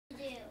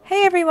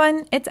Hey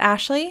everyone, it's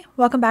Ashley.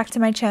 Welcome back to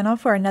my channel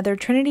for another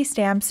Trinity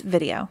Stamps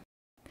video.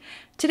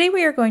 Today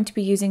we are going to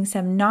be using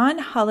some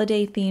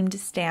non-holiday themed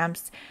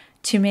stamps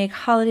to make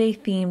holiday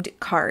themed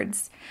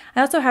cards.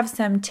 I also have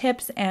some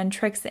tips and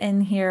tricks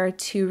in here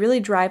to really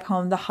drive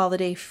home the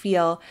holiday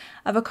feel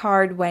of a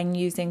card when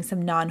using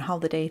some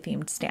non-holiday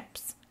themed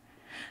stamps.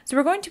 So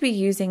we're going to be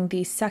using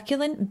the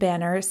Succulent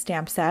Banner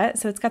stamp set.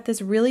 So it's got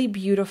this really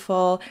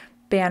beautiful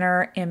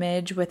banner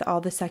image with all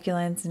the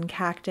succulents and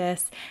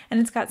cactus, and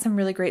it's got some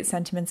really great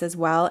sentiments as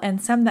well, and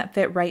some that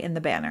fit right in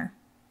the banner.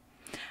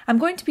 I'm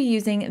going to be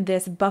using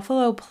this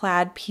buffalo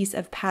plaid piece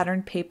of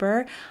patterned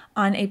paper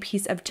on a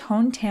piece of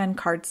tone tan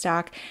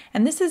cardstock,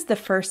 and this is the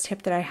first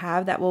tip that I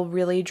have that will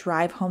really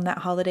drive home that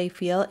holiday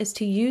feel, is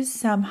to use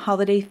some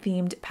holiday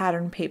themed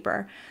patterned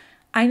paper.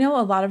 I know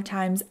a lot of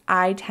times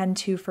I tend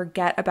to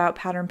forget about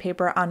pattern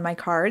paper on my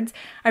cards.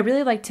 I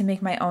really like to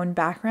make my own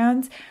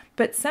backgrounds,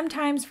 but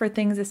sometimes for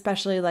things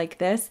especially like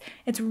this,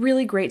 it's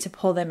really great to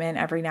pull them in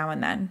every now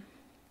and then.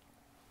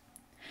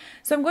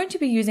 So I'm going to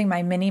be using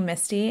my Mini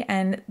Misty,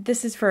 and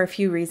this is for a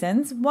few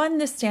reasons. One,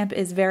 this stamp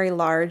is very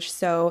large,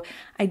 so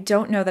I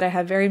don't know that I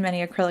have very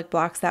many acrylic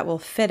blocks that will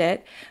fit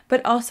it,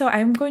 but also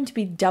I'm going to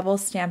be double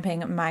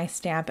stamping my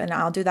stamp, and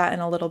I'll do that in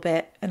a little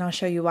bit, and I'll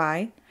show you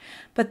why.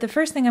 But the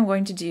first thing I'm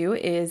going to do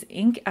is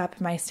ink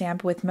up my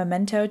stamp with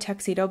Memento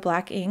Tuxedo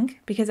Black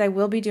ink, because I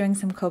will be doing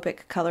some Copic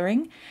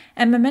coloring.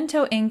 And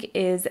Memento ink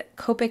is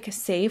Copic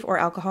safe or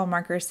alcohol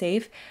marker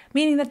safe,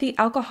 meaning that the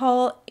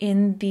alcohol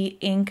in the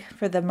ink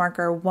for the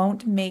marker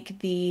won't make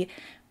the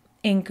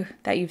ink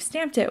that you've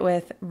stamped it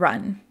with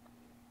run.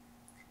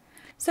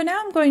 So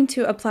now I'm going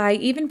to apply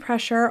even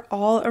pressure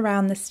all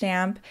around the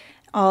stamp,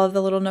 all of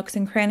the little nooks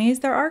and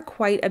crannies. There are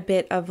quite a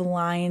bit of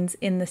lines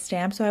in the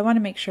stamp, so I want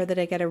to make sure that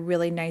I get a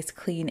really nice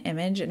clean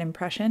image and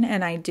impression,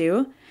 and I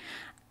do.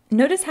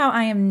 Notice how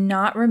I am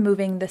not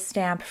removing the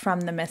stamp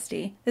from the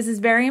Misty. This is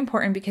very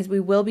important because we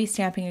will be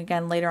stamping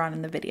again later on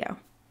in the video.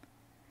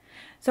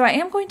 So I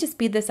am going to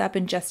speed this up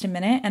in just a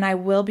minute, and I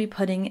will be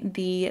putting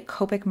the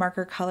Copic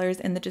marker colors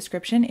in the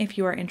description if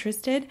you are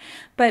interested.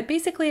 But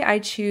basically I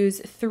choose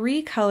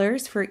 3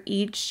 colors for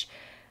each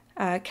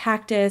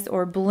cactus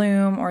or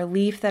bloom or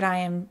leaf that I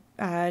am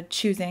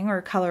choosing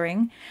or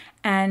coloring,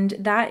 and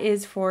that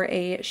is for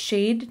a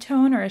shade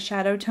tone or a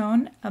shadow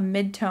tone, a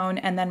mid-tone,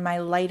 and then my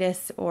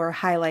lightest or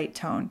highlight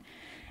tone.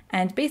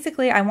 And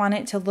basically I want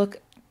it to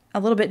look a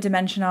little bit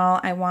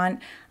dimensional. I want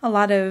a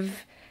lot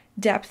of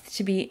depth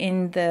to be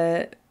in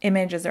the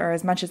images, or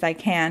as much as I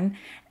can,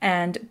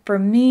 and for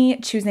me,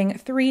 choosing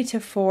 3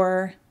 to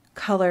 4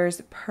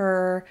 colors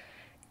per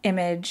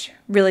image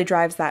really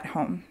drives that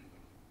home.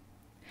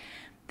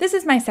 This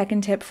is my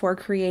second tip for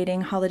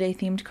creating holiday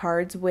themed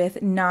cards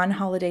with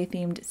non-holiday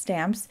themed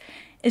stamps,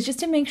 is just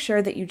to make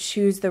sure that you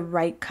choose the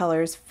right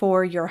colors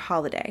for your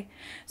holiday.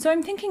 So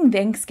I'm thinking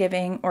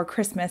Thanksgiving or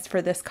Christmas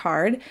for this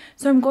card,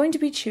 so I'm going to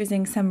be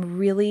choosing some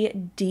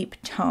really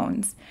deep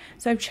tones.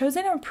 So I've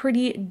chosen a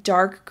pretty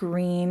dark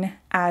green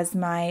as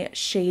my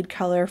shade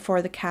color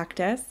for the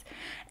cactus.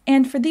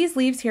 And for these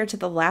leaves here to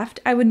the left,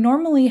 I would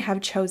normally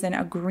have chosen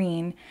a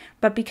green,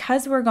 but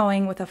because we're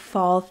going with a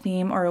fall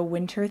theme or a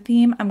winter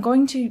theme, I'm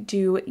going to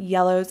do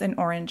yellows and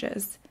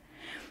oranges.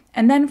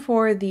 And then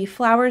for the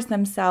flowers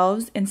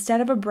themselves,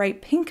 instead of a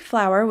bright pink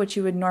flower, which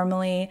you would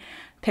normally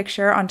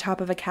picture on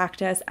top of a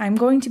cactus, I'm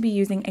going to be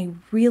using a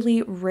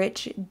really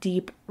rich,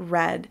 deep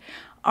red.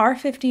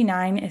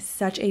 R59 is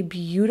such a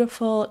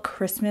beautiful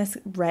Christmas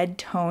red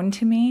tone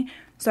to me,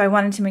 so I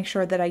wanted to make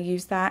sure that I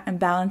used that and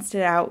balanced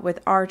it out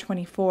with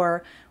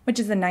R24, which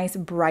is a nice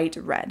bright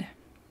red.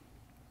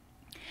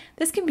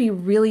 This can be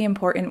really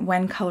important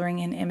when coloring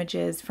in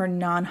images for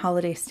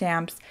non-holiday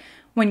stamps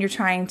when you're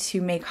trying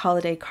to make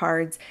holiday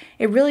cards.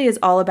 It really is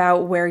all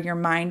about where your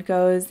mind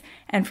goes,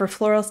 and for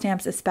floral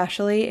stamps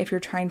especially, if you're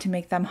trying to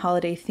make them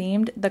holiday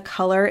themed, the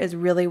color is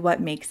really what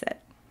makes it.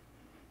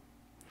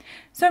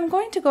 So I'm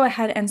going to go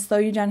ahead and slow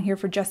you down here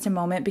for just a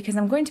moment because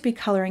I'm going to be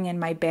coloring in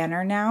my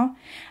banner now,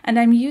 and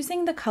I'm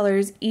using the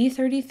colors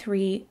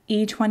E33,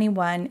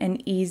 E21,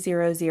 and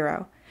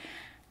E00.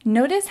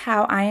 Notice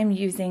how I am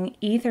using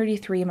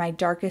E33, my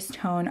darkest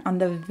tone, on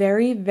the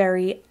very,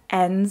 very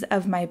ends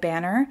of my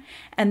banner,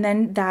 and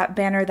then that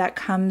banner that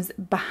comes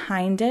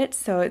behind it,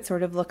 so it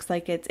sort of looks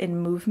like it's in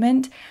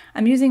movement.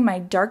 I'm using my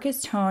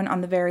darkest tone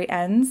on the very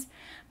ends,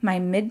 my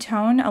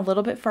mid-tone a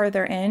little bit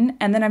farther in,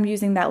 and then I'm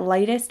using that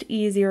lightest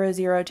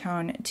E00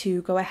 tone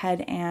to go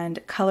ahead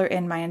and color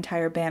in my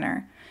entire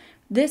banner.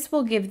 This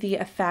will give the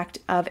effect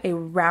of a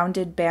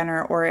rounded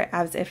banner, or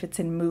as if it's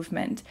in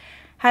movement.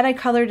 Had I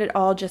colored it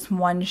all just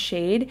one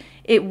shade,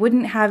 it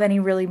wouldn't have any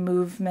real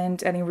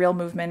movement,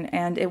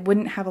 and it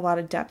wouldn't have a lot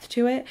of depth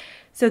to it.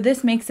 So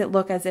this makes it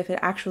look as if it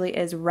actually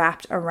is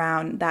wrapped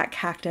around that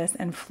cactus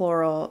and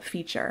floral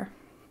feature.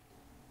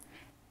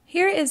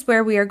 Here is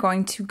where we are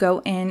going to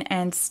go in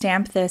and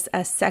stamp this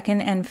a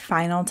second and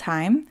final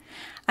time.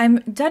 I'm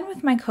done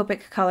with my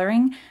Copic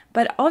coloring,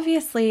 but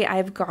obviously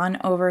I've gone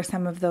over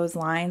some of those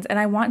lines and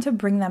I want to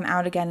bring them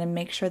out again and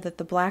make sure that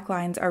the black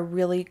lines are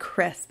really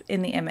crisp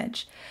in the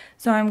image.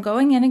 So I'm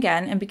going in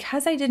again, and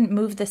because I didn't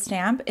move the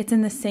stamp, it's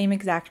in the same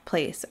exact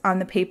place on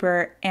the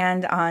paper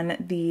and on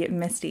the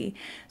MISTI.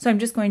 So I'm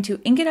just going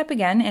to ink it up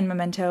again in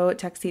Memento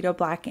Tuxedo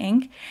black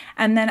ink,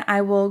 and then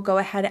I will go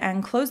ahead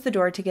and close the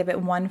door to give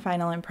it one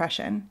final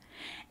impression.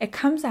 It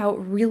comes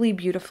out really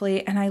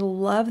beautifully, and I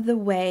love the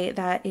way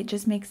that it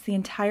just makes the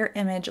entire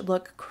image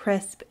look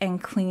crisp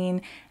and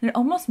clean, and it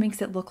almost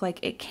makes it look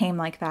like it came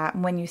like that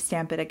when you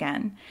stamp it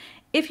again.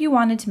 If you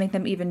wanted to make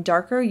them even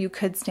darker, you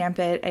could stamp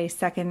it a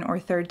second or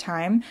third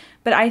time,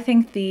 but I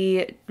think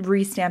the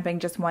restamping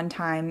just one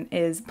time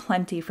is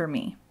plenty for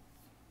me.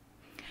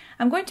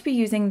 I'm going to be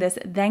using this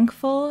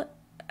thankful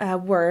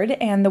word,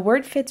 and the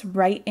word fits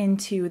right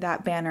into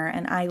that banner,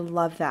 and I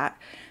love that.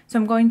 So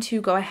I'm going to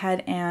go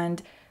ahead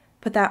and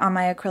put that on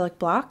my acrylic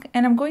block,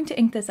 and I'm going to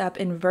ink this up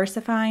in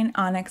VersaFine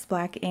Onyx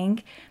Black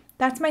ink.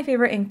 That's my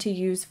favorite ink to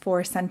use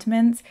for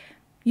sentiments,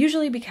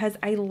 usually because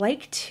I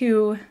like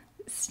to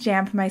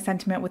stamp my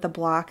sentiment with a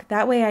block.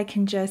 That way I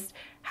can just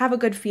have a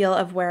good feel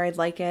of where I'd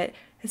like it,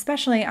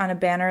 especially on a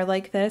banner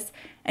like this,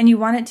 and you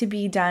want it to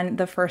be done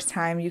the first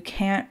time. You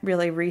can't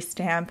really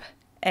restamp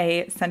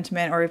a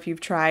sentiment, or if you've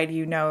tried,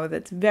 you know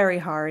that's very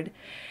hard.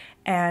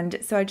 And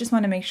so I just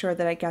want to make sure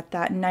that I get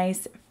that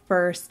nice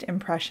first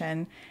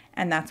impression,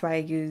 and that's why I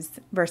use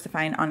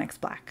VersaFine Onyx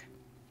Black.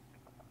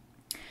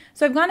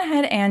 So I've gone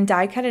ahead and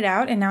die cut it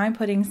out, and now I'm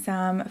putting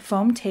some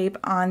foam tape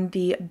on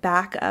the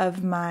back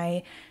of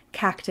my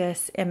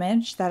cactus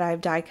image that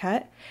I've die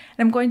cut,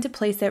 and I'm going to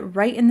place it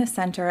right in the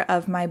center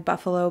of my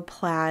buffalo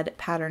plaid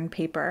pattern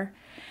paper.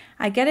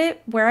 I get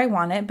it where I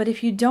want it, but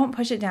if you don't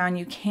push it down,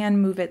 you can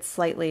move it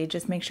slightly.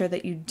 Just make sure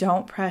that you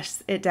don't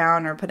press it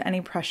down or put any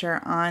pressure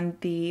on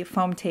the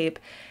foam tape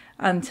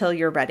until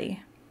you're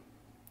ready.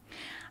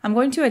 I'm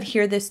going to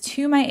adhere this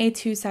to my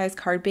A2 size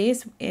card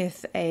base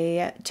with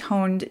a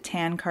toned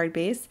tan card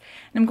base.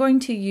 And I'm going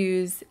to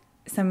use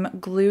some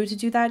glue to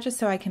do that, just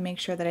so I can make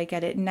sure that I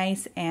get it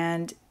nice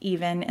and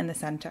even in the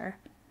center.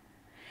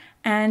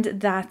 And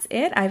that's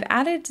it. I've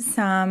added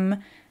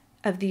some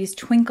of these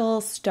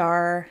twinkle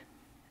star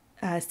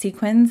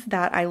sequins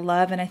that I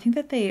love, and I think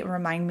that they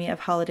remind me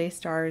of holiday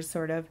stars,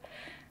 sort of.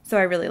 So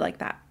I really like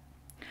that.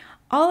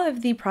 All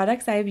of the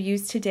products I have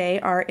used today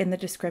are in the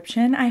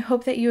description. I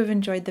hope that you have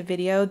enjoyed the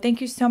video. Thank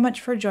you so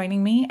much for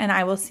joining me, and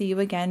I will see you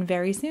again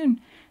very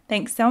soon.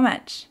 Thanks so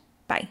much.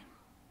 Bye.